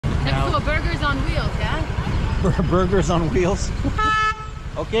burgers on wheels, yeah? Burgers on wheels?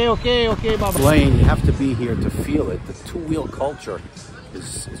 Okay, Baba. Blaine, you have to be here to feel it. The two-wheel culture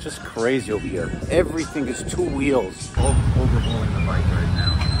is just crazy over here. Everything is two wheels. Overhauling the bike right now.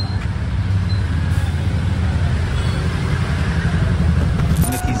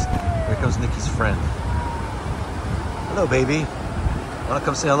 Here comes Nikki's friend. Hello, baby. Wanna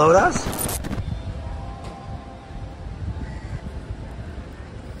come say hello to us?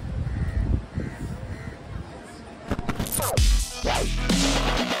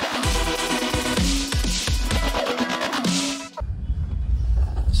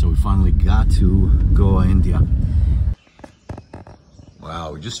 So we finally got to Goa, India.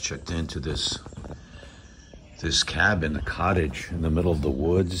 Wow, we just checked into this cabin, a cottage in the middle of the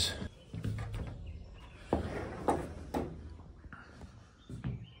woods.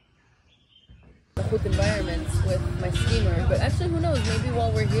 With environments with my steamer, but actually who knows, maybe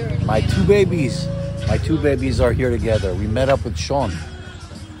while we're here. My two babies are here together. We met up with Sean.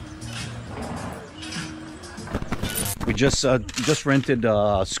 We just rented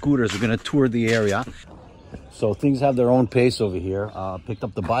scooters. We're gonna tour the area. So things have their own pace over here. Picked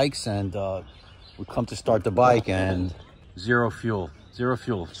up the bikes and we come to start the bike and zero fuel.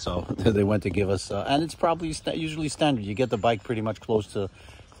 So they went to give us, and it's probably usually standard. You get the bike pretty much close to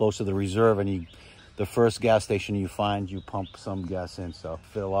the reserve, and the first gas station you find, you pump some gas in. So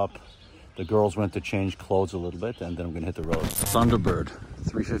fill up. The girls went to change clothes a little bit, and then I'm gonna hit the road. Thunderbird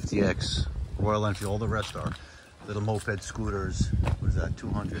 350X, Royal Enfield. All the rest are little moped scooters. What is that?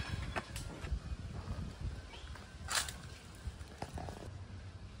 200.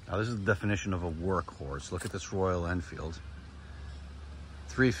 Now this is the definition of a workhorse. Look at this Royal Enfield.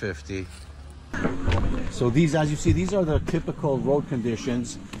 350. So these, as you see, these are the typical road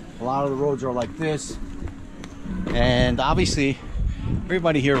conditions. A lot of the roads are like this. And obviously,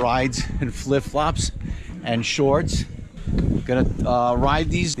 everybody here rides in flip-flops and shorts. Gonna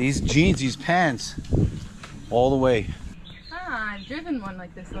ride these jeans, these pants, all the way. Ah, I've driven one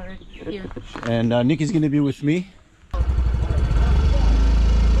like this already here. And Nikki's gonna be with me.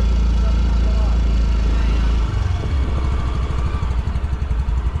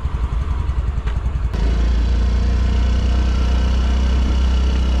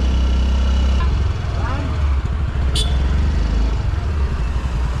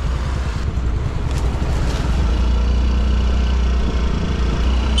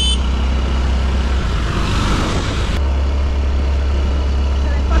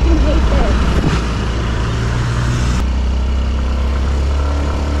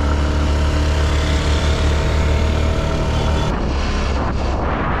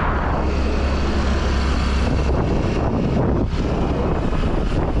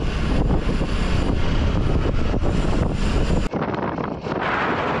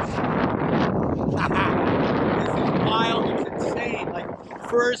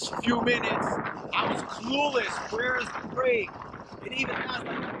 First few minutes, I was clueless. Where is the brake? It even has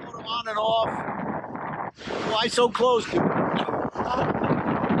like the motor on and off. Why so close to?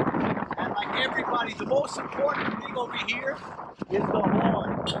 And like everybody, the most important thing over here is the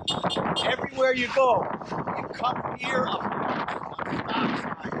horn. Everywhere you go, you come near a stop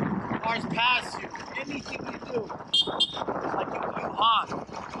sign. Cars pass you. Anything you do, like you honk.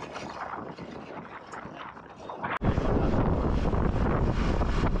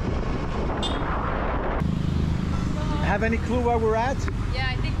 Have any clue where we're at? Yeah,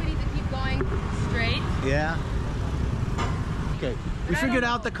 I think we need to keep going straight. Yeah. Okay. We figured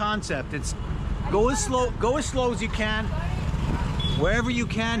out the concept. It's go as slow as you can. Wherever you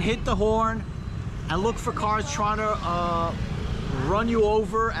can, hit the horn and look for cars trying to run you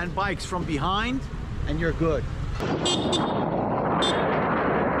over and bikes from behind, and you're good.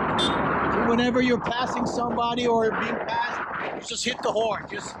 Whenever you're passing somebody or being passed, just hit the horn.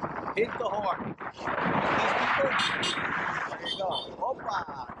 Just hit the horn. There you go. Opa!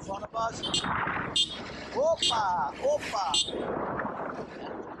 In front of us. Opa! Opa!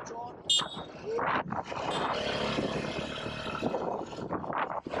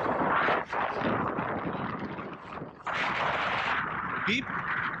 Beep.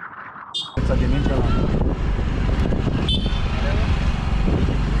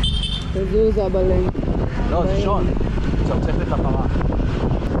 לא, זה שון. עכשיו צריך את הפרה.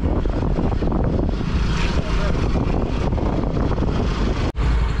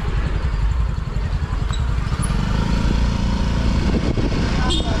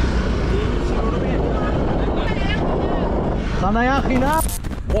 חניה חינם.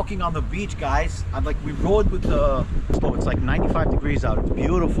 walking on the beach, guys. We rode with the, oh, it's like 95 degrees out. It's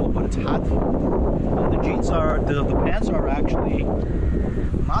beautiful, but it's hot. The jeans are, the pants are actually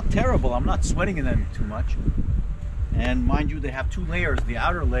not terrible. I'm not sweating in them too much. And mind you, they have two layers. The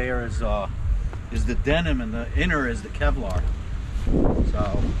outer layer is the denim, and the inner is the Kevlar.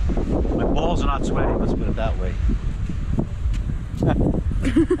 So my balls are not sweating. Let's put it that way.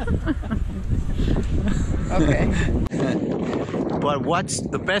 Okay. But what's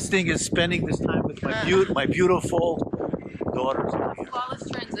the best thing is spending this time with my beautiful daughters. Flawless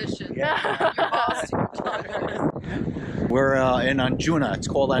transition. Yeah. Your boss to your daughter. We're in Anjuna. It's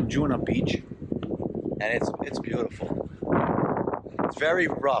called Anjuna Beach, and it's beautiful. It's very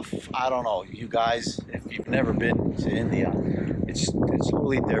rough. I don't know, you guys, if you've never been to India, it's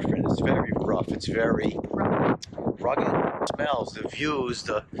totally different. It's very rough. It's very rugged. The smells, the views,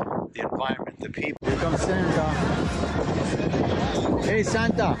 the environment, the people. Here comes Santa. Hey,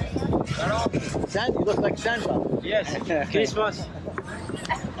 Santa. Santa, you look like Santa. Yes, Christmas.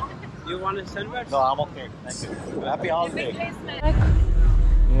 You want a sandwich? No, I'm okay. Thank you. Happy holiday.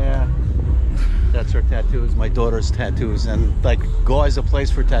 Yeah. That's her tattoos, my daughter's tattoos. And like, Goa is a place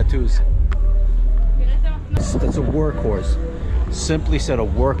for tattoos. That's a workhorse. Simply said, a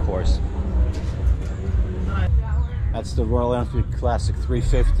workhorse. That's the Royal Enfield Classic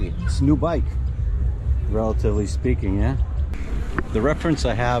 350. It's a new bike, relatively speaking, yeah? The reference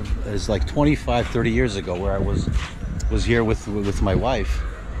I have is like 25, 30 years ago, where I was here with my wife.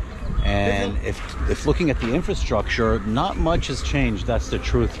 And if looking at the infrastructure, not much has changed. That's the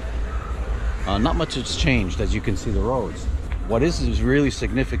truth. Not much has changed, as you can see the roads. What is really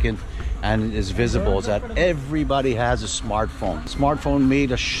significant and is visible is that everybody has a smartphone. Smartphone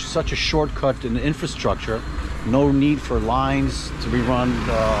made such a shortcut in the infrastructure. No need for lines to be run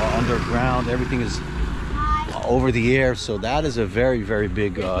underground. Everything is over the air. So that is a very, very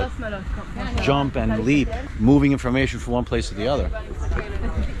big jump and leap, moving information from one place to the other.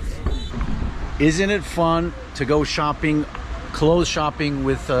 Isn't it fun to go shopping, clothes shopping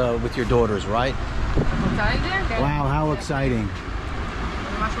with your daughters, right? Wow, how exciting.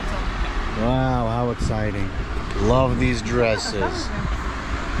 Wow, how exciting. Love these dresses.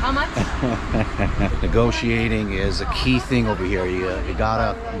 How much? Negotiating is a key thing over here. You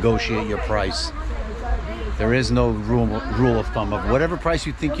gotta negotiate your price. There is no rule of thumb of whatever price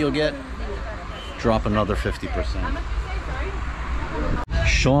you think you'll get, drop another 50%.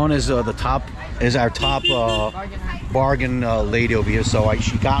 Sean is our top bargain lady over here. So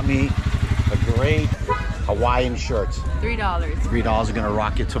she got me a great Hawaiian shirt. $3. $3 are gonna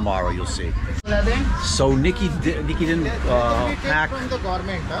rock it tomorrow. You'll see. Leather. So Nikki didn't pack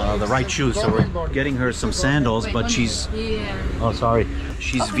the right shoes, so we're getting her some sandals. But she's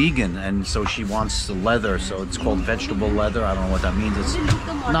she's vegan, and so she wants the leather. So it's called vegetable leather. I don't know what that means. It's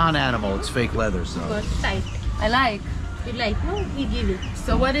non-animal. It's fake leather. So I like. You like? No, we give it.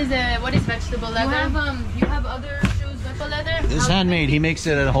 So what is vegetable leather? You have other shoes with leather? it's handmade. He makes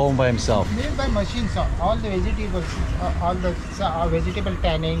it at home by himself. Made by machines. All the vegetables, all the vegetable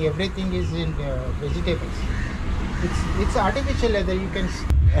tanning, everything is in vegetables. It's artificial leather. You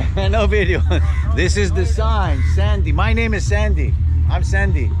can. No video. This is the sign. Sandy. My name is Sandy. I'm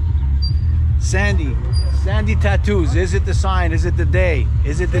Sandy. Sandy. Sandy Tattoos. Is it the sign? Is it the day?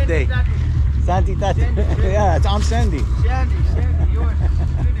 Is it the day? Sandy Tattoo. Yeah, I'm Sandy. Sandy, yours.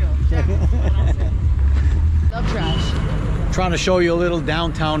 Love trash. Trying to show you a little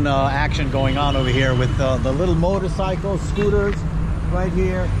downtown action going on over here with the little motorcycles, scooters right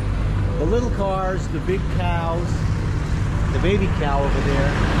here, the little cars, the big cows, the baby cow over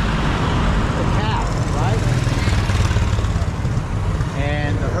there, the calf, right?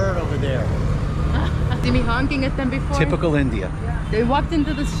 And the herd over there. See me honking at them before? Typical India. They walked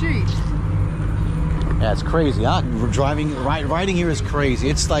into the street. Yeah, it's crazy, huh? Riding here is crazy.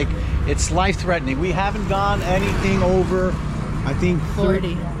 It's like, it's life-threatening. We haven't gone anything over, I think,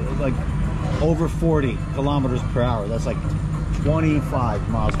 40. Like, over 40 kilometers per hour. That's like 25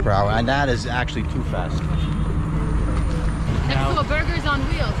 miles per hour, and that is actually too fast. Next to a Burgers on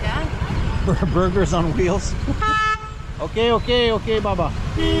Wheels, yeah? Burgers on wheels? Okay, Baba.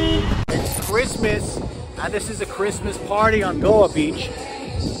 It's Christmas, and this is a Christmas party on Goa Beach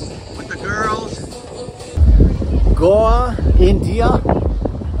with the girls. Goa, India,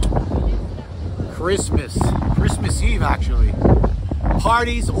 Christmas Eve actually.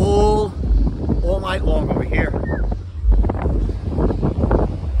 Parties all night long over here.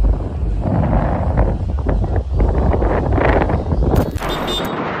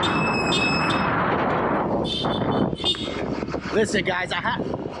 Listen guys,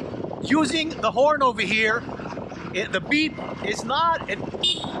 using the horn over here The beep is not.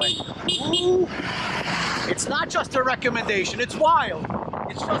 It's not just a recommendation. It's wild.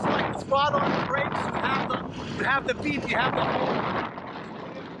 It's just like the throttle and the brakes. You have the beep. You have the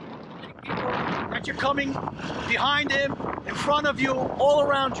that you're coming behind him, in front of you, all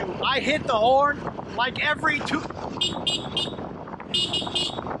around you. I hit the horn like every two.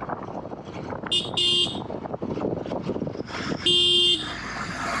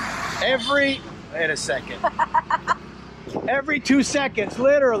 Wait a second. Every 2 seconds,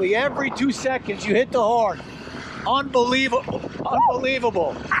 literally every 2 seconds, you hit the horn. Unbelievable.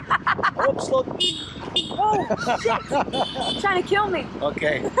 Unbelievable. Oops, look. Oh, shit. Trying to kill me.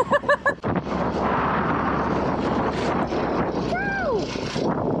 Okay.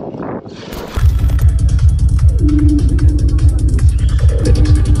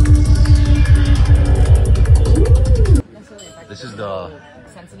 This is the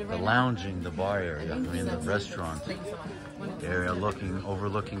lounging, the bar area, I mean the restaurant area,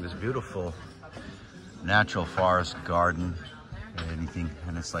 overlooking this beautiful natural forest garden and anything,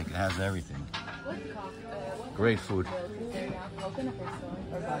 and it's like it has everything. Great food.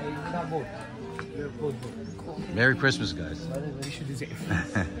 Merry Christmas, guys.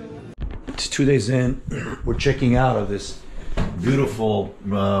 It's 2 days in. We're checking out of this beautiful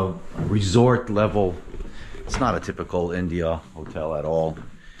resort level. It's not a typical India hotel at all.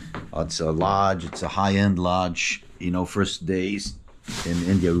 It's a lodge. It's a high-end lodge. You know, first days in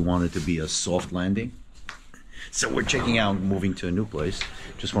India, we want it to be a soft landing. So we're checking out, moving to a new place.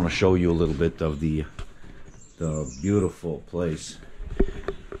 Just want to show you a little bit of the beautiful place.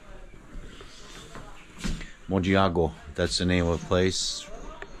 Mojiago, that's the name of the place.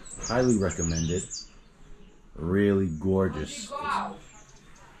 Highly recommended. Really gorgeous.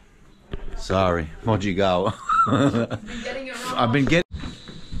 Sorry, Mojigawa. I've been getting.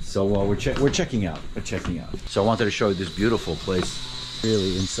 So we're checking out. We're checking out. So I wanted to show you this beautiful place.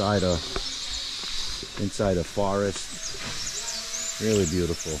 Really inside a forest. Really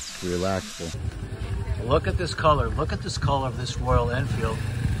beautiful, relaxful. Look at this color. Look at this color of this Royal Enfield.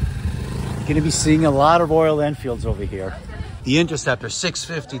 You're going to be seeing a lot of Royal Enfields over here. The Interceptor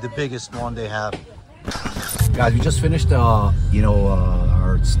 650, the biggest one they have. Guys, we just finished, our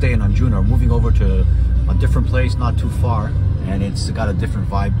stay in Anjuna. We're moving over to a different place, not too far, and it's got a different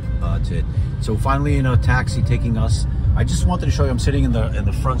vibe to it. So finally, in a taxi taking us. I just wanted to show you. I'm sitting in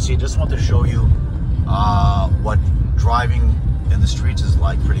the front seat. Just wanted to show you what driving in the streets is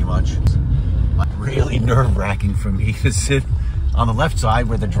like, pretty much. Like, really nerve-wracking for me to sit on the left side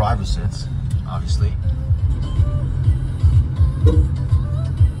where the driver sits, obviously.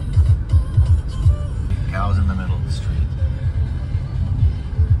 Cows in the middle of the street.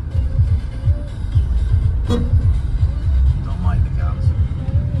 Don't mind the cows.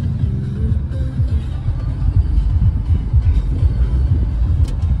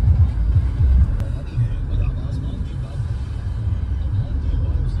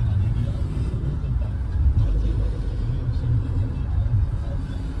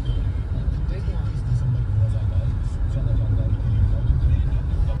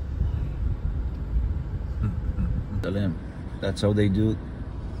 That's how they do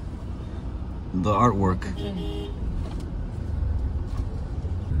the artwork.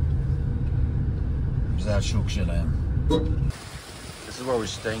 This is where we're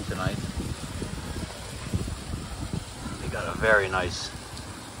staying tonight. They got a very nice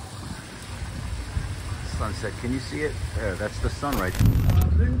sunset. Can you see it? There, that's the sun right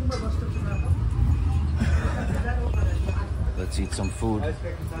there. Let's eat some food.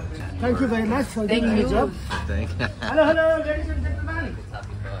 Thank you very much for doing your job. Thank you. Hello, ladies and gentlemen.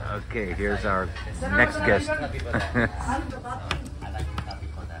 Okay, here's our next guest.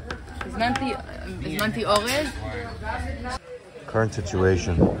 הזמנתי אורז. Current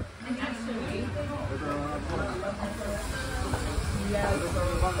situation.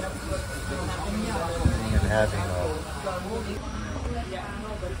 I'm having a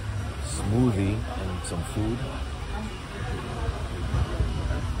smoothie and some food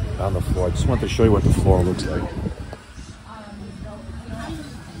on the floor. I just wanted to show you what the floor looks like.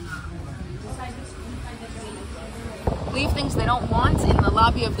 Leave things they don't want in the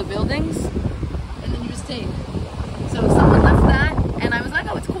lobby of the buildings, and then you just take. So someone left that, and I was like,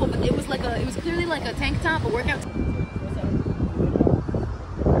 oh, it's cool, but it was clearly like a tank top, a workout.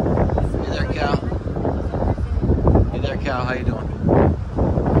 Hey there, Cal. Hey there, Cal. How you doing?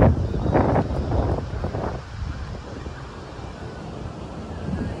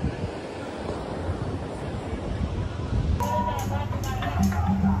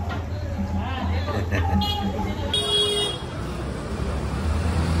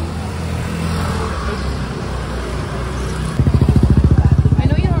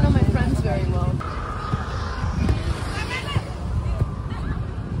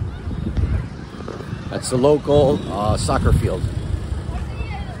 That's the local soccer field.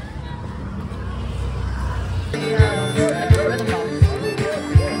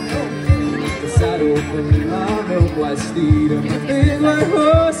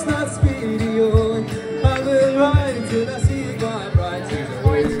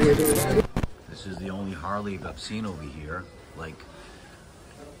 This is the only Harley I've seen over here, like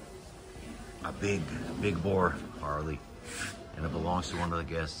a big bore Harley, and it belongs to one of the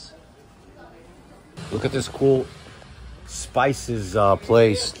guests. Look at this cool spices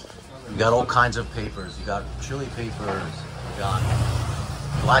place. You got all kinds of papers. You got chili papers, you got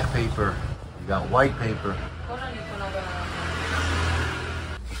black paper, you got white paper.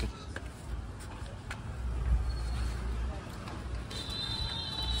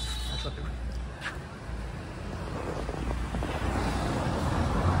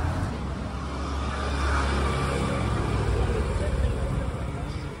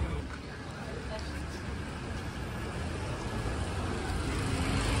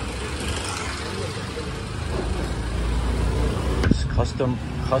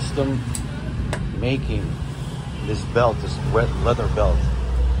 Custom making this belt, this wet leather belt,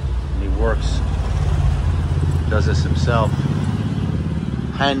 and he does this himself.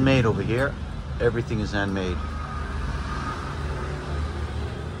 Handmade over here. Everything is handmade.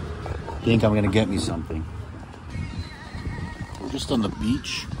 I think I'm gonna get me something. We're just on the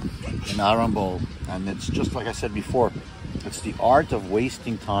beach in Arambol, and it's just like I said before, it's the art of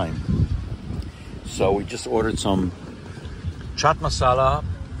wasting time. So we just ordered some chaat masala,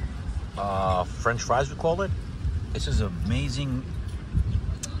 French fries we call it. This is amazing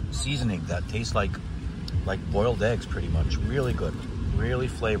seasoning that tastes like boiled eggs pretty much. Really good, really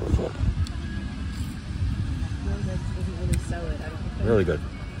flavorful. Really good.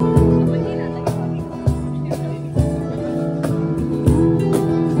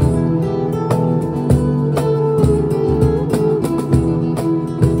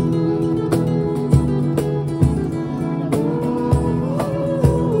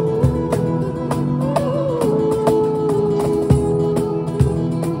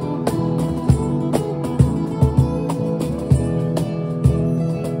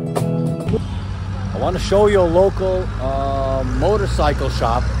 I want to show you a local motorcycle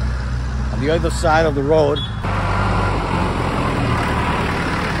shop on the other side of the road.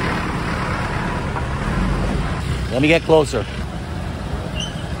 Let me get closer.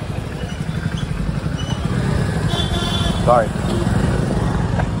 Sorry.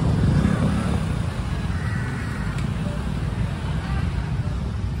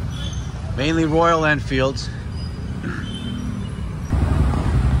 Mainly Royal Enfields.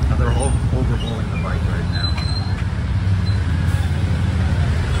 They're overhauling the bike right now.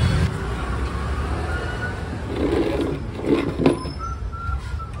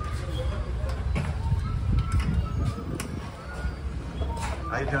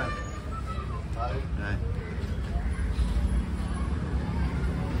 How you doing? Hi.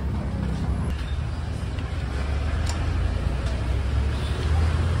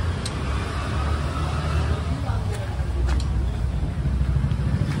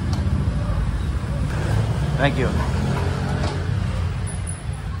 Thank you.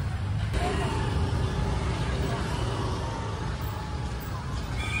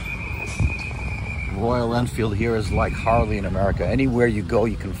 Royal Enfield here is like Harley in America. Anywhere you go,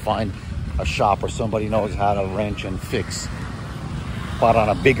 you can find a shop where somebody knows how to wrench and fix. But on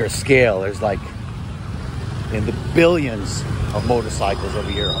a bigger scale, there's like in the billions of motorcycles over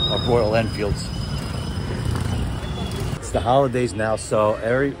here, of Royal Enfields. The holidays now, so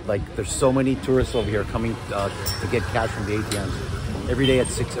there's so many tourists over here coming to get cash from the ATMs. Every day at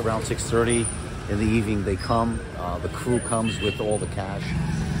around 6:30 in the evening they come. The crew comes with all the cash,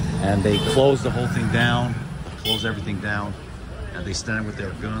 and they close the whole thing down, close everything down, and they stand with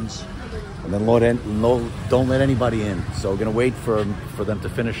their guns, and then don't let anybody in. So we're gonna wait for them to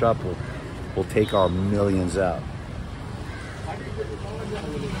finish up. We'll take our millions out.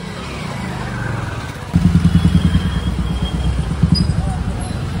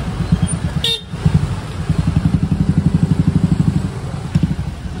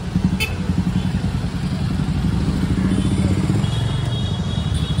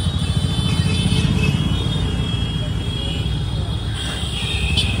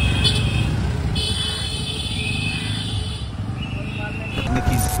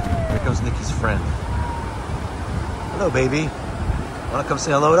 Here comes Nikki's friend. Hello, baby. Wanna come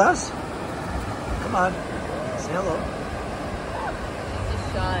say hello to us? Come on, say hello. She's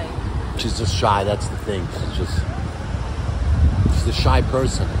shy. She's just shy, that's the thing. She's a shy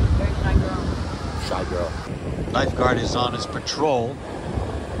person. Very shy girl. Shy girl. Lifeguard is on his patrol.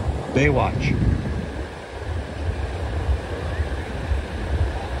 Baywatch.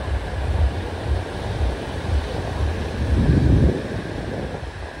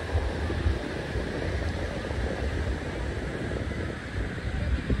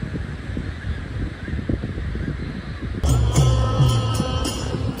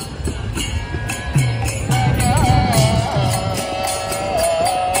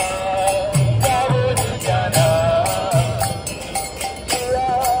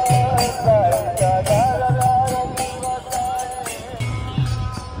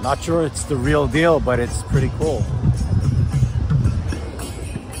 Not sure it's the real deal, but it's pretty cool.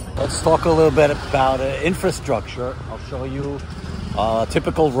 Let's talk a little bit about infrastructure. I'll show you a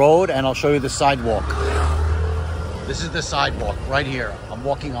typical road and I'll show you the sidewalk. This is the sidewalk right here. I'm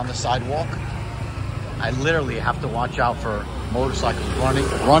walking on the sidewalk. I literally have to watch out for motorcycles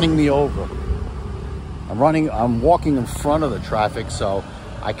running me over. I'm walking in front of the traffic so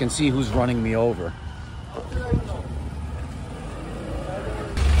I can see who's running me over.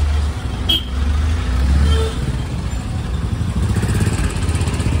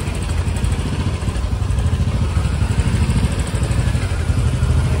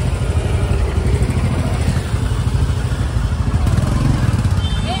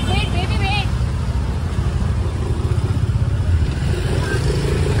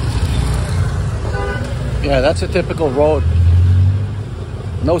 Yeah, that's a typical road.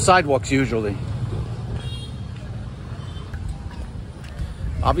 No sidewalks usually.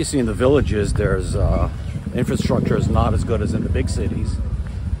 Obviously in the villages there's infrastructure is not as good as in the big cities,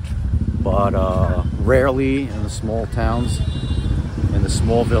 but rarely in the small towns, in the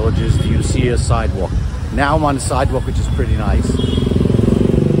small villages, do you see a sidewalk. Now I'm on a sidewalk, which is pretty nice.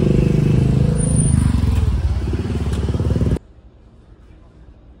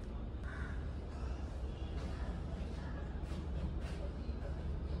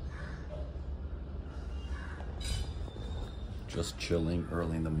 Just chilling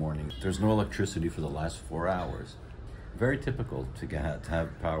early in the morning. There's no electricity for the last 4 hours. Very typical to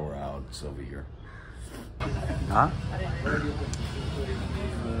have power outs over here. Huh?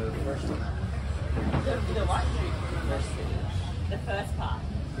 The first part.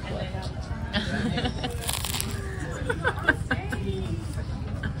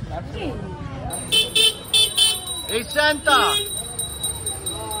 Hey Santa!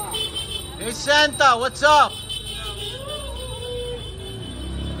 Hey Santa, what's up?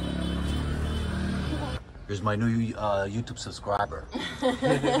 Here's my new YouTube subscriber.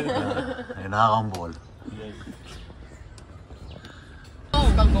 In Arambol.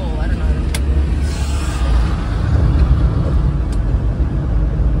 Oh, Galgo, I don't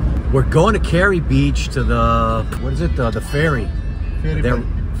know. We're going to Kerry Beach to the, what is it, the ferry.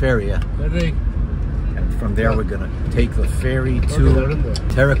 Ferry, yeah. And from there we're going to take the ferry to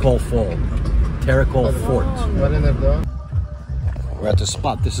Terracol Fall. Terracol Fort. We're at the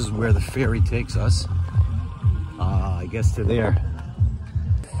spot. This is where the ferry takes us. I guess to there.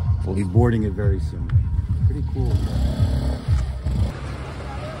 We'll be boarding it very soon. Pretty cool.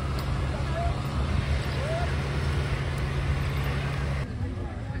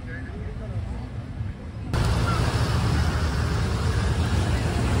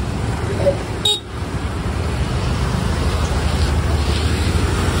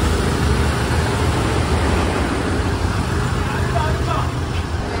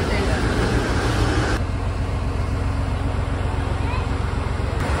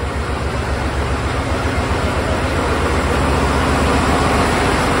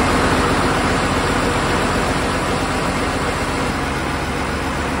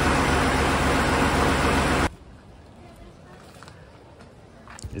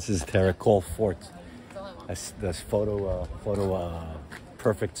 This is Terracol Fort. That's photo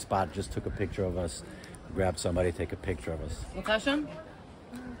perfect spot. Just took a picture of us. Grab somebody, take a picture of us. Location?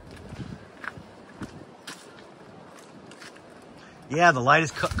 Yeah, the light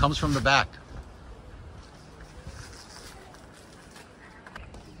is comes from the back.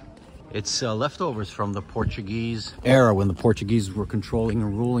 It's leftovers from the Portuguese era when the Portuguese were controlling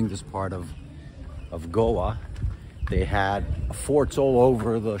and ruling this part of Goa. They had forts all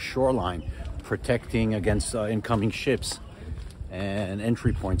over the shoreline protecting against incoming ships and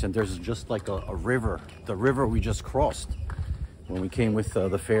entry points. And there's just like a river, the river we just crossed when we came with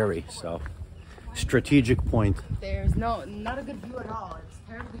the ferry. So strategic point. There's not a good view at all. It's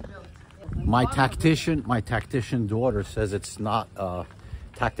terribly built. My tactician daughter says it's not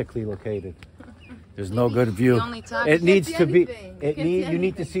tactically located. There's no good view. It needs to be. You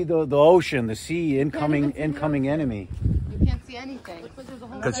need to see the ocean, the sea, incoming enemy. You can't see anything. Looks like there's a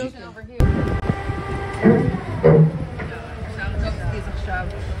whole ocean over here.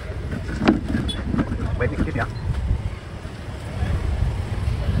 Wait, keep ya.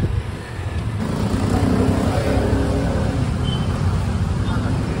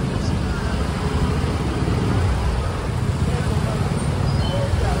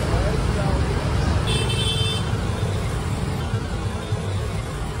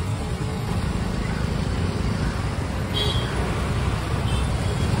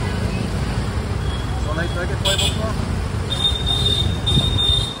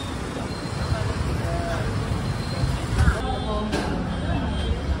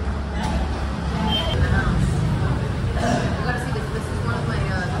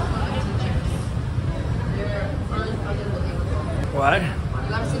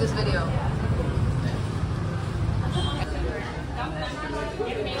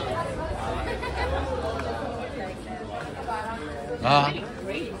 How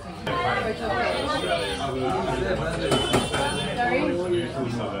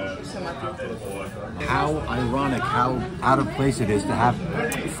ironic, how out of place it is to have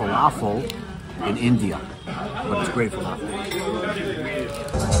falafel in India, but it's great falafel.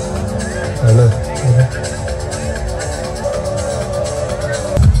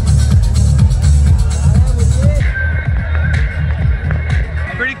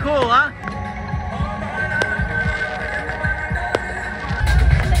 Pretty cool, huh?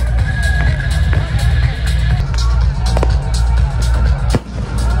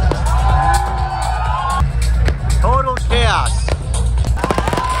 Total chaos.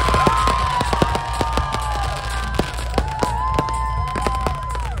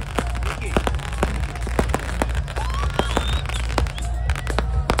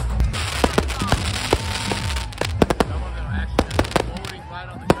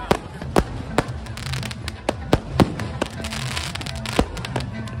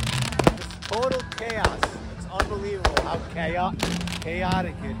 Total chaos. It's unbelievable how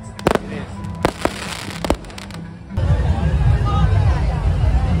chaotic it is.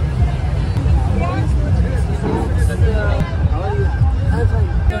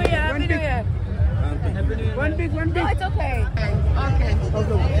 Happy New Year. One big. No, it's okay. Okay.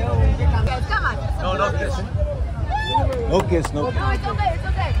 Come on. No kiss. No kiss, no kiss. No, it's okay. It's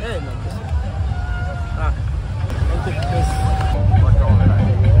okay.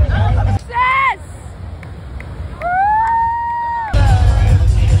 Success!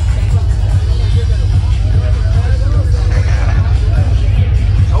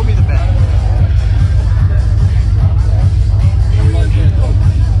 Show me the bag.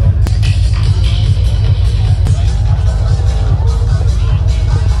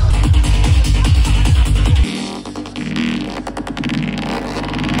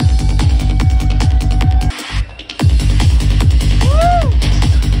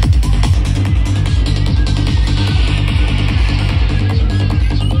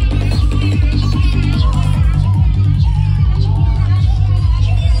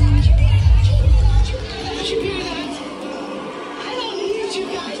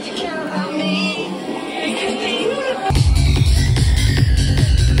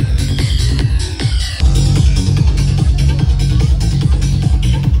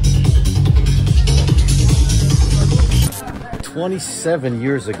 27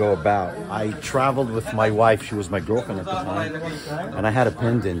 years ago I traveled with my wife. She was my girlfriend at the time, and I had a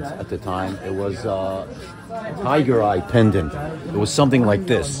pendant at the time. It was a tiger eye pendant. It was something like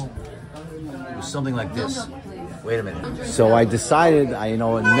this. Wait a minute. So I decided, in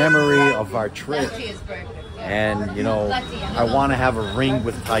memory of our trip, and I want to have a ring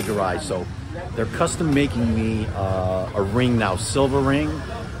with tiger eye. So they're custom making me a ring now, silver ring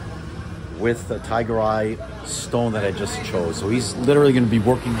with the tiger eye stone that I just chose. So he's literally going to be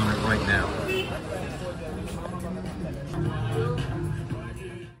working on it right now.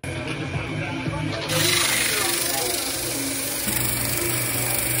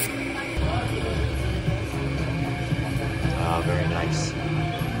 Ah, very nice.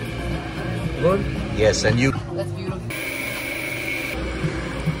 Good? Yes, and you. That's beautiful.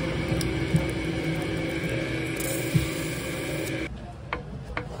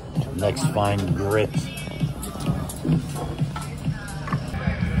 Next, find grit.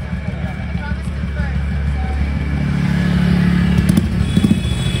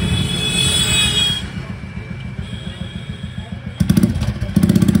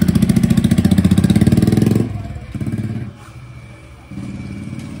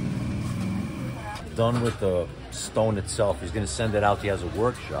 Done with the stone itself. He's going to send it out. He has a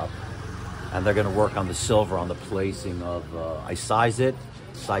workshop, and they're going to work on the silver, on the placing of. I size it,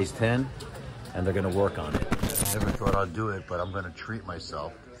 size 10, and they're going to work on it. Never thought I'd do it, but I'm going to treat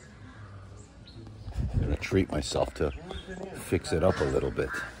myself. I'm going to treat myself to fix it up a little bit.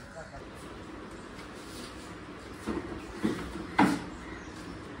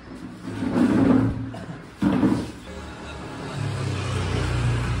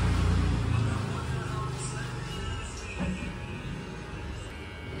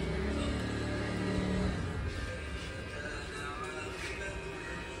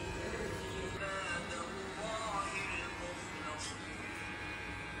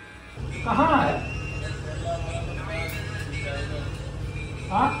 कहाँ है?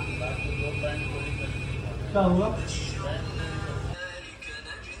 हाँ? क्या हुआ?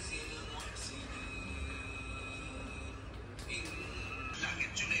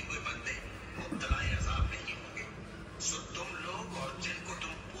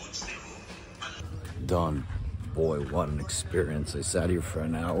 Done. Boy, what an experience. I sat here for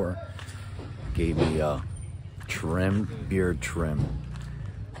an hour. Gave me trim, beard trim,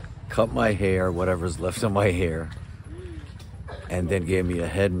 cut my hair, whatever's left of my hair, and then gave me a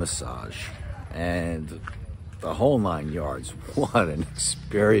head massage and the whole 9 yards. What an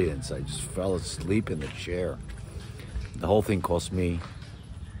experience. I just fell asleep in the chair. The whole thing cost me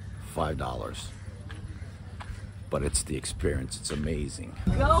 $5. But it's the experience. It's amazing.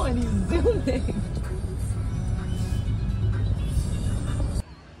 Go, and he's zooming.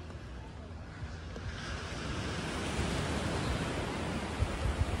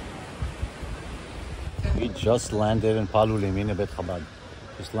 We just landed in Palulim, in Bet Chabad.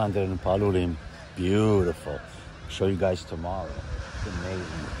 Just landed in Palulim. Beautiful. I'll show you guys tomorrow. It's amazing.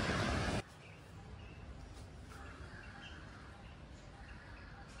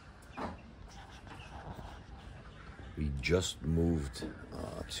 We just moved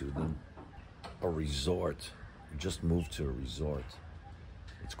to a resort. We just moved to a resort.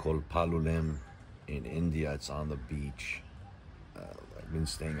 It's called Palulim in India. It's on the beach. I've been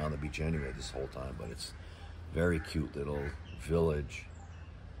staying on the beach anyway this whole time, but it's very cute little village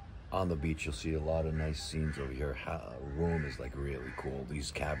on the beach. You'll see a lot of nice scenes over here. Room is like really cool.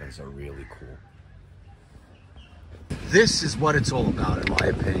 These cabins are really cool. This is what it's all about, in my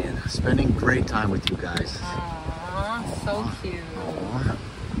opinion. Spending great time with you guys. Aww, so cute.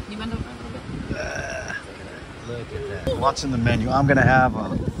 You bend over a little bit? Look at that. What's in the menu? I'm gonna have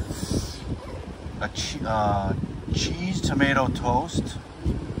a cheese tomato toast,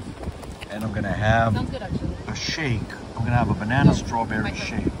 and I'm gonna have Sounds good, actually. a shake. I'm gonna have a banana strawberry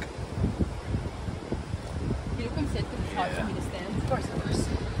shake. Can you come sit? Because it's hard for me to stand. Of course, of course.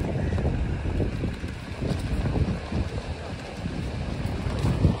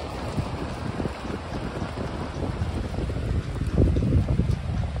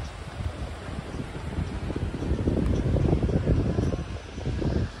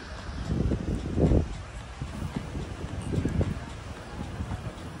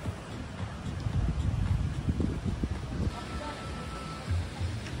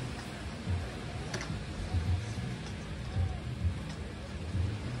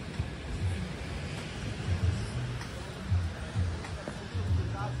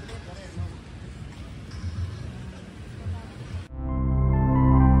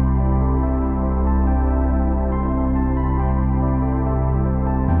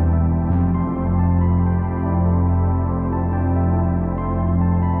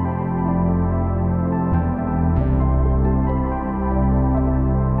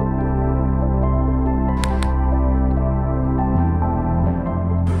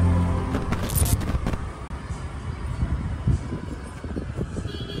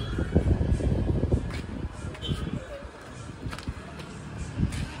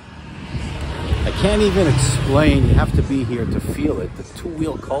 Can't even explain. You have to be here to feel it. The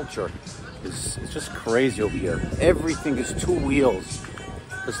two-wheel culture is just crazy over here. Everything is two wheels,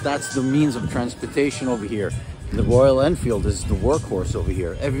 because that's the means of transportation over here. The Royal Enfield is the workhorse over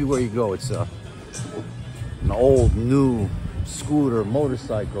here. Everywhere you go, it's an old, new scooter,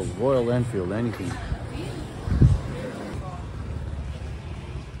 motorcycle, Royal Enfield, anything.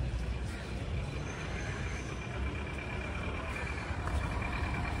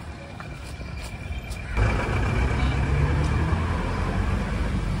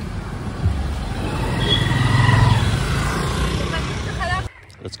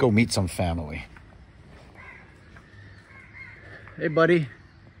 Let's go meet some family. Hey buddy,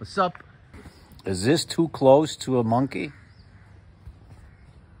 what's up? Is this too close to a monkey?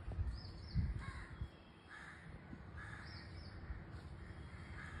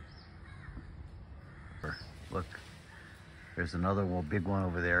 Look, there's another one, big one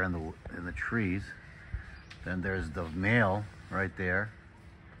over there in the trees. Then there's the male right there,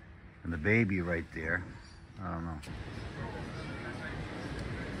 and the baby right there. I don't know.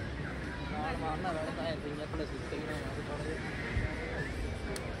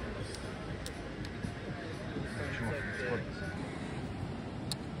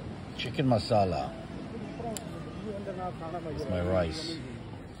 Chicken masala. It's my rice.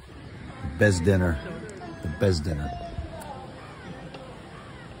 Best dinner. The best dinner.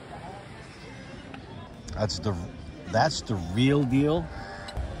 That's the real deal.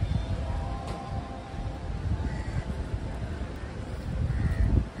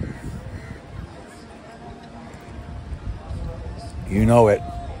 You know it.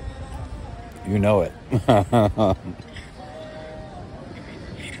 You know it.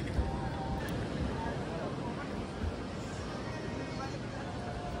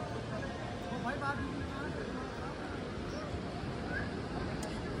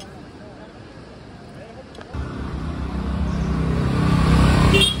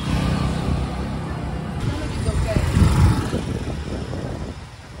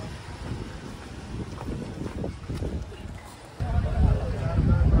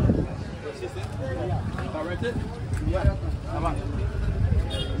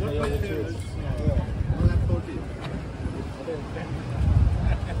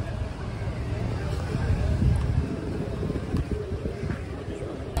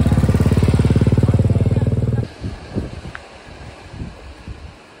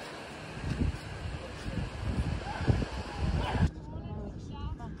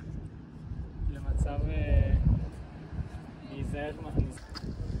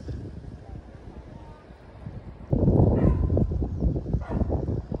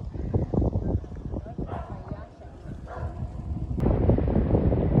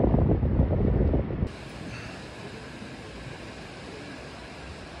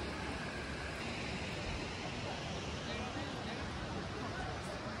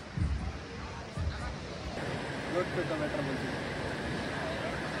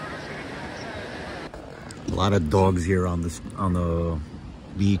 A lot of dogs here on the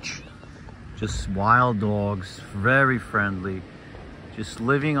beach. Just wild dogs, very friendly. Just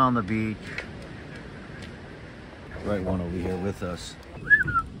living on the beach. Right one over here with us.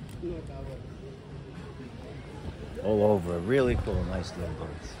 All over, really cool, nice little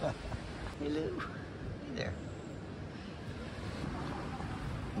birds. Hello, hey there.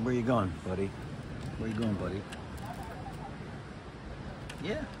 Where you going, buddy? Where you going, buddy?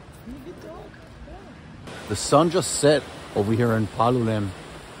 Yeah, you a good dog. Yeah. The sun just set over here in Palolem,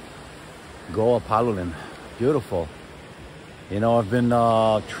 Goa Palolem. Beautiful. You know, I've been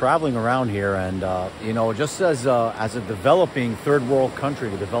traveling around here, and you know, just as a developing third world country,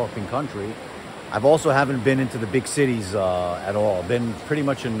 the developing country, I've also haven't been into the big cities at all. Been pretty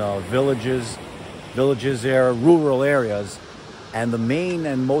much in villages there, rural areas. And the main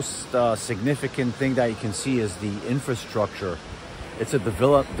and most significant thing that you can see is the infrastructure. It's a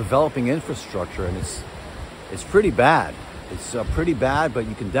developing infrastructure, and it's pretty bad. It's pretty bad, but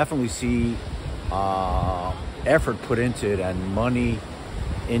you can definitely see effort put into it and money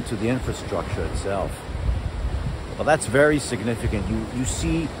into the infrastructure itself. Well, that's very significant. You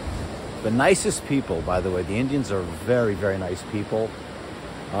see the nicest people, by the way. The Indians are very, very nice people.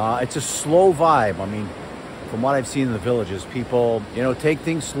 It's a slow vibe. I mean, from what I've seen in the villages, people, you know, take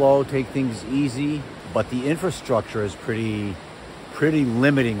things slow, take things easy, but the infrastructure is pretty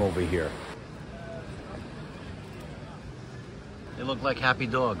limiting over here. They look like happy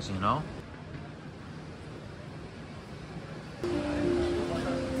dogs, you know?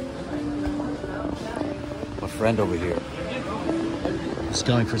 A friend over here. He's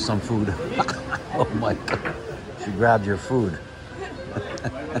going for some food. Oh my God. She grabbed your food.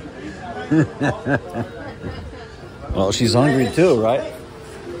 Well, she's hungry too, right?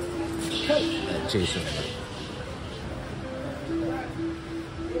 Chase her.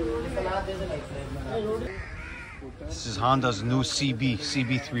 This is Honda's new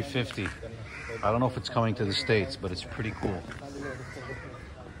CB350. I don't know if it's coming to the States, but it's pretty cool.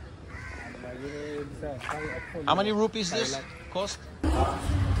 How many rupees this cost?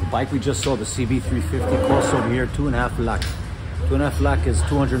 The bike we just saw, the CB350, costs over here 2.5 lakh. 2.5 lakh is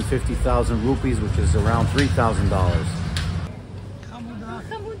 250,000 rupees, which is around $3,000.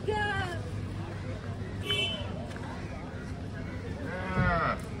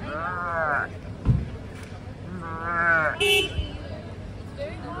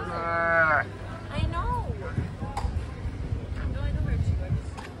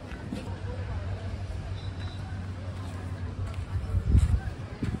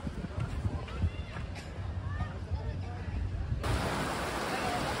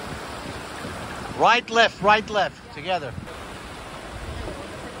 Right, left, together.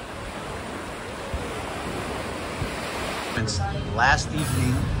 It's last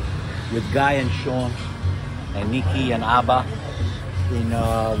evening with Guy and Sean and Nikki and Abba in,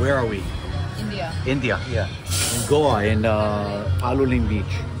 where are we? India, yeah. In Goa, in Palolem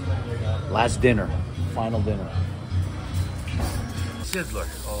Beach. Last dinner, final dinner. Sizzler.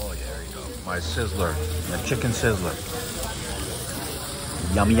 Oh, yeah, there you go. My sizzler, my chicken sizzler.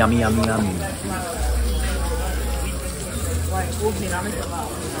 Yummy, yummy, yummy, yummy.